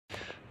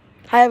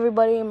Hi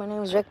everybody, my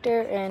name is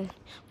Victor and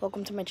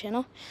welcome to my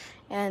channel.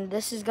 And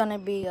this is gonna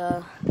be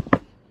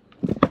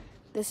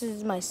this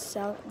is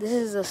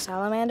a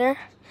salamander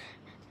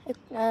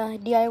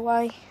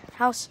DIY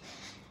house,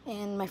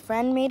 and my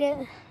friend made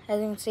it.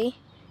 As you can see,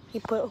 he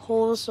put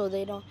holes so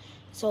they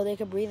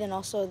can breathe, and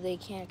also they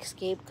can't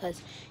escape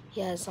because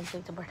he has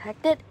something to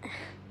protect it.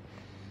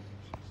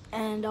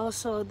 And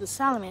also the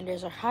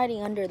salamanders are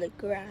hiding under the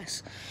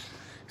grass.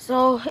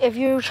 So if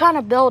you're trying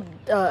to build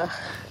a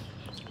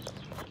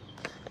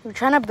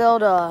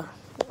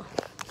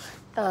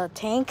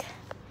tank,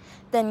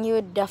 then you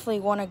would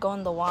definitely want to go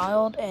in the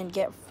wild and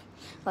get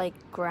like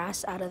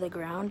grass out of the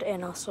ground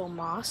and also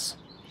moss.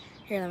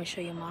 Here, let me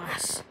show you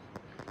moss.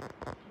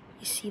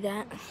 You see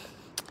that?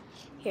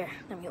 Here,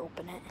 let me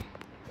open it.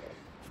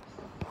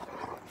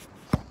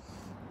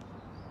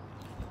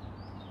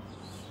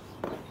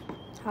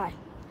 Hi.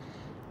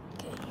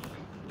 Okay.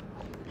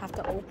 Have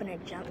to open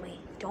it gently.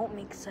 Don't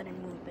make sudden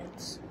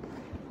movements,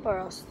 or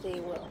else they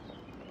will.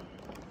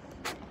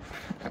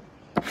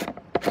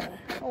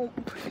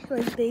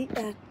 Like they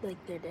act like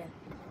they're dead.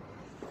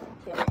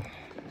 Here.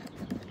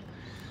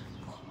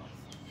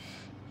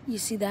 You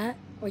see that?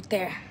 Right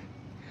there.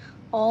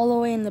 All the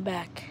way in the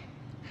back.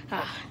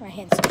 Ah, my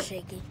hand's so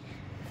shaky.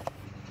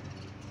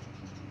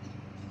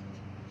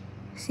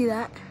 See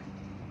that?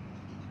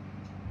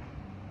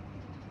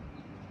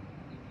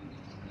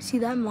 See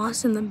that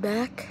moss in the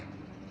back?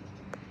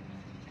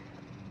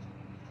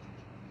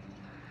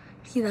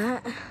 See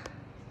that?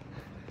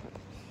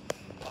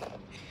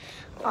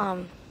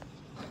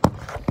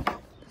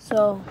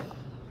 So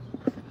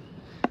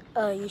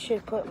you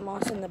should put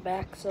moss in the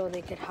back so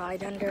they could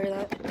hide under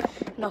that.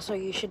 And also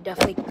you should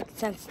definitely,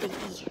 since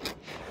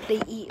they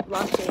eat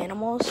lots of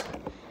animals,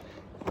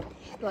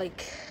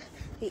 like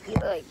they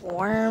eat like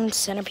worms,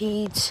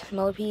 centipedes,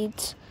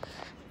 millipedes,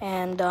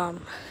 and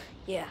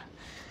yeah,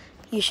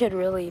 you should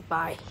really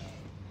buy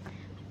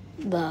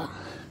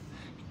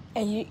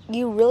and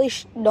you really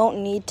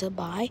don't need to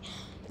buy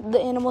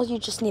the animals, you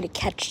just need to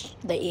catch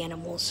the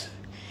animals.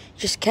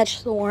 Just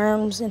catch the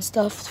worms and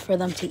stuff for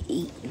them to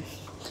eat.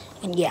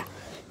 And yeah.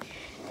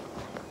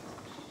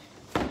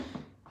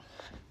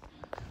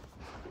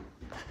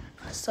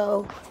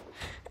 So,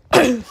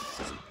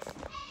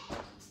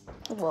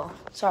 well,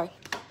 sorry,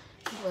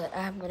 but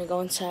I'm gonna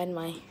go inside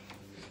my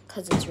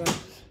cousin's room.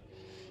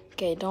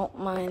 Okay, don't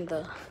mind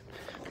the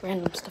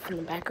random stuff in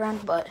the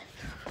background, but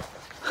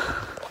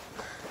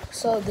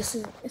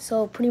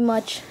pretty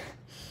much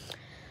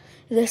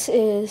this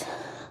is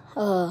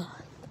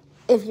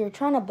if you're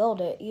trying to build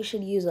it, you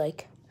should use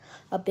like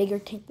a bigger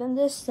tank than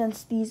this.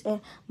 Since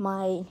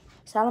my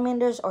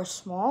salamanders are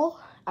small,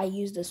 I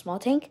used a small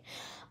tank,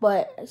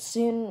 but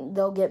soon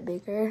they'll get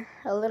bigger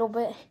a little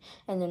bit,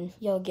 and then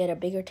you'll get a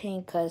bigger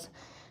tank. Because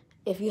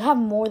if you have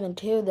more than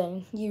two,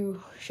 then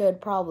you should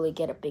probably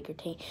get a bigger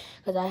tank,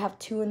 because I have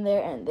two in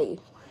there and they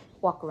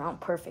walk around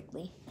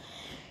perfectly.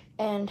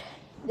 And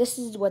this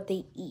is what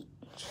they eat.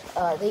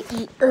 They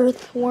eat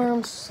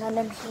earthworms,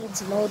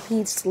 centipedes,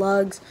 millipedes,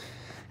 slugs.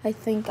 I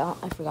think I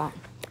forgot,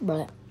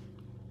 but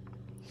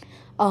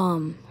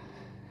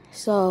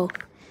so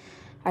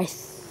I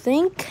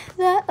think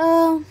that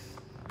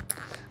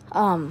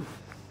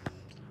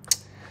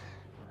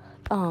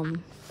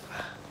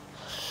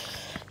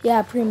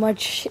yeah, pretty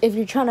much if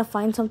you're trying to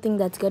find something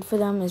that's good for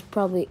them, is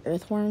probably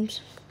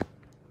earthworms.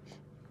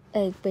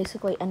 Like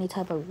basically any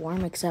type of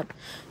worm, except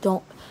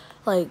don't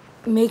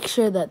make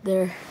sure that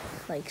they're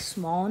like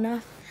small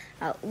enough.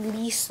 At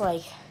least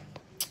like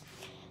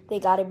they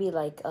gotta be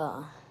like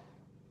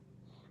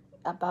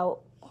about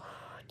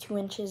 2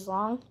 inches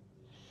long.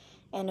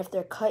 And if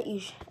they're cut,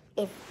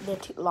 if they're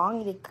too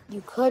long,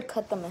 you could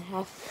cut them in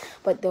half,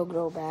 but they'll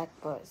grow back.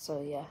 But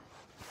so yeah.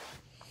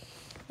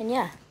 And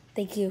yeah,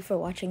 thank you for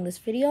watching this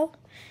video,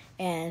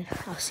 and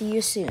I'll see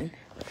you soon.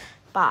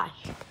 Bye.